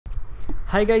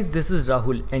Hi guys, this is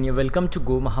Rahul and you're welcome to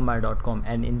gomahamaya.com,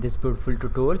 and in this beautiful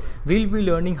tutorial we'll be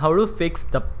learning how to fix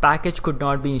the package could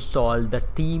not be installed, the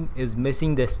theme is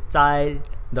missing the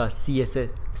style.css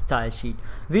style sheet.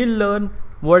 We'll learn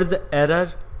what is the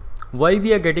error, why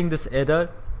we are getting this error,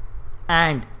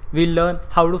 and we'll learn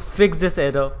how to fix this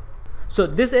error. So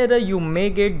this error you may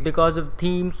get because of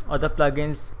themes or the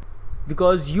plugins,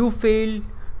 because you fail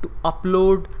to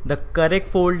upload the correct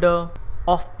folder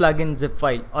of plugin zip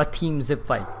file or theme zip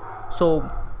file. So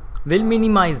we'll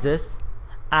minimize this,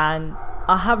 and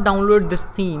I have downloaded these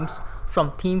themes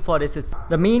from theme forests.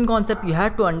 The main concept you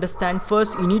have to understand,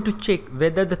 first you need to check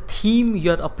whether the theme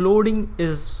you're uploading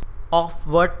is of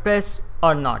WordPress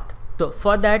or not. So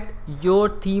for that your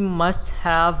theme must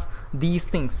have these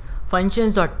things: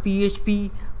 functions.php,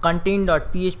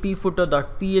 content.php,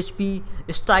 footer.php,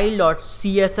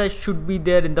 style.css should be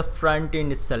there in the front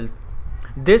end itself.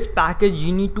 This package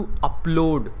you need to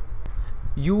upload.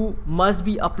 You must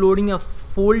be uploading a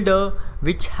folder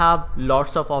which have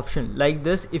lots of options like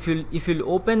this. If you'll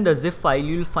open the zip file,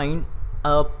 you'll find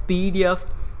a PDF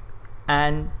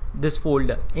and this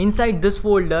folder. Inside this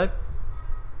folder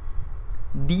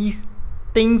these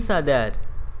things are there,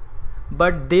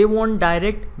 but they won't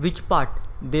direct which part.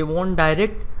 They won't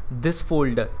direct this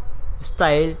folder.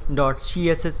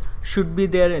 Style.css should be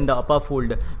there in the upper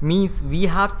folder, means we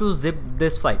have to zip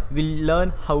this file. We'll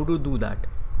learn how to do that.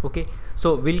 Okay,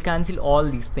 so we'll cancel all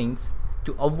these things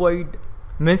to avoid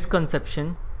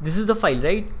misconception. This is the file,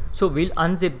 right? So we'll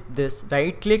unzip this,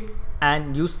 right click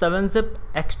and use 7-zip,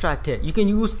 extract here. You can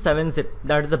use 7-zip,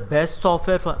 that is the best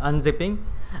software for unzipping.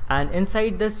 And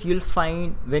inside this you'll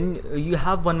find, when you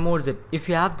have one more zip, if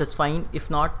you have, that's fine.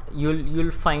 If not, you'll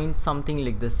find something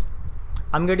like this.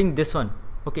 I'm getting this one.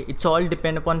 Okay, it's all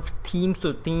depend upon themes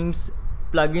to themes,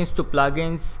 plugins to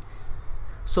plugins.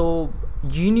 So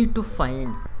you need to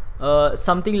find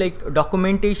something like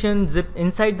documentation zip.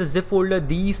 Inside the zip folder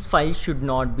these files should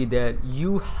not be there.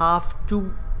 You have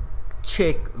to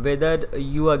check whether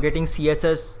you are getting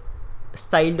CSS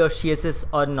style.css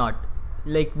or not,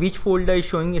 like which folder is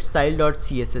showing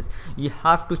style.css. you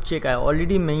have to check. I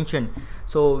already mentioned.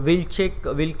 So we'll check,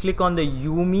 we'll click on the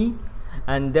Yumi,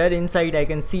 and there inside I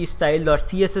can see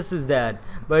style.css is there.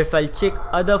 But if I'll check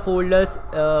other folders,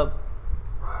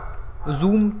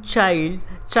 zoom child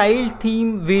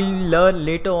theme we'll learn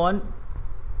later on.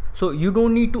 So you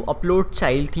don't need to upload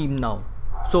child theme now.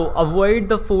 So avoid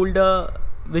the folder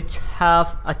which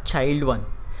have a child one.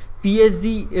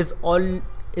 PSG is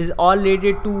all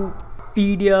related to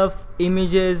PDF,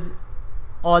 images,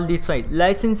 all these files.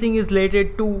 Licensing is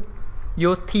related to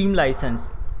your theme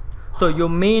license. So your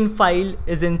main file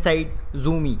is inside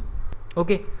Zoomy.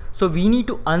 Okay, so we need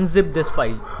to unzip this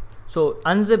file. So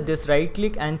unzip this, right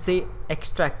click and say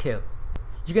extract here.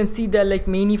 You can see there like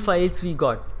many files we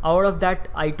got. Out of that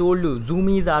I told you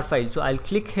Zoomy is our file. So I'll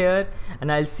click here and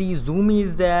I'll see Zoomy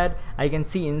is there. I can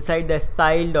see inside the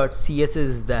style.css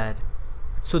is there.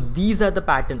 So these are the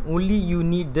pattern. Only you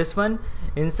need this one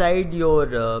inside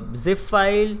your zip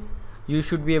file. You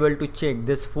should be able to check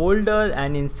this folder,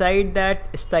 and inside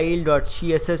that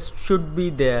style.css should be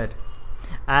there,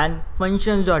 and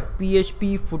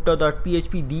functions.php,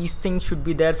 footer.php, these things should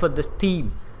be there for this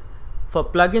theme. For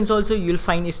plugins also you'll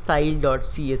find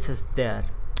style.css there.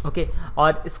 Okay,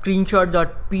 or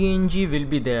screenshot.png will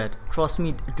be there. Trust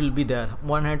me, it will be there,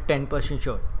 110%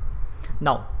 sure.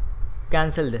 Now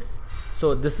cancel this.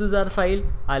 So this is our file.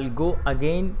 I'll go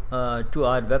again to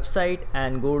our website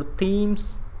and go to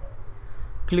themes,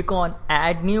 click on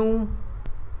add new,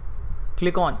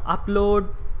 click on upload,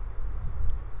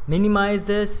 minimize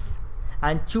this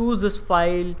and choose this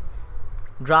file,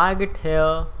 drag it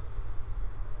here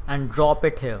and drop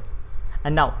it here,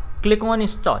 and now click on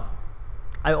install.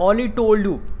 I already told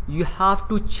you, you have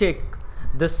to check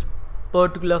this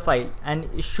particular file, and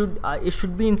it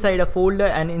should be inside a folder,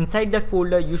 and inside that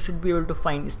folder you should be able to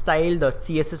find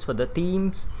style.css for the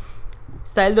themes.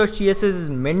 Style.css is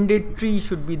mandatory,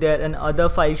 should be there, and other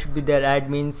files should be there: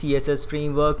 admin, CSS,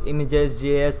 framework, images,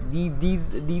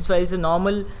 JS. These files are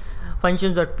normal.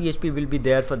 Functions.php will be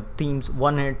there for themes,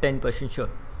 110% sure.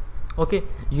 Okay,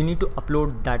 you need to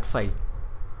upload that file.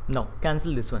 Now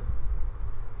cancel this one.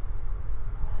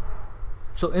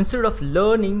 So instead of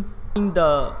learning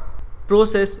the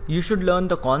process, you should learn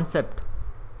the concept.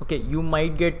 Okay, you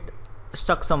might get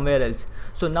stuck somewhere else.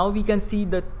 So now we can see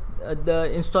that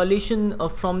the installation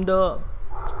from the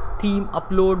theme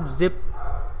upload zip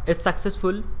is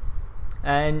successful,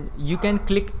 and you can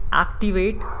click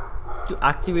activate to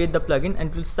activate the plugin and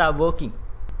it will start working.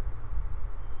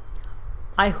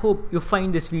 I hope you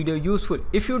find this video useful.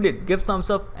 If you did, give thumbs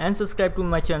up and subscribe to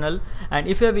my channel. And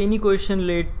if you have any question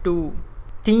related to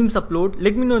themes upload,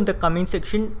 let me know in the comment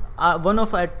section. One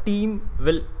of our team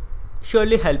will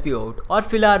surely help you out, or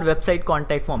fill our website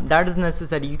contact form. That is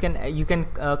necessary. You can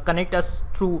connect us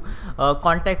through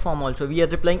contact form also. We are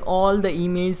replying all the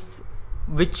emails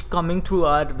which coming through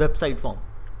our website form.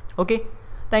 Okay,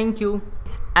 thank you.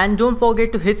 And don't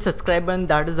forget to hit subscribe button.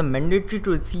 That is a mandatory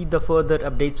to receive the further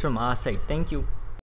updates from our side. Thank you.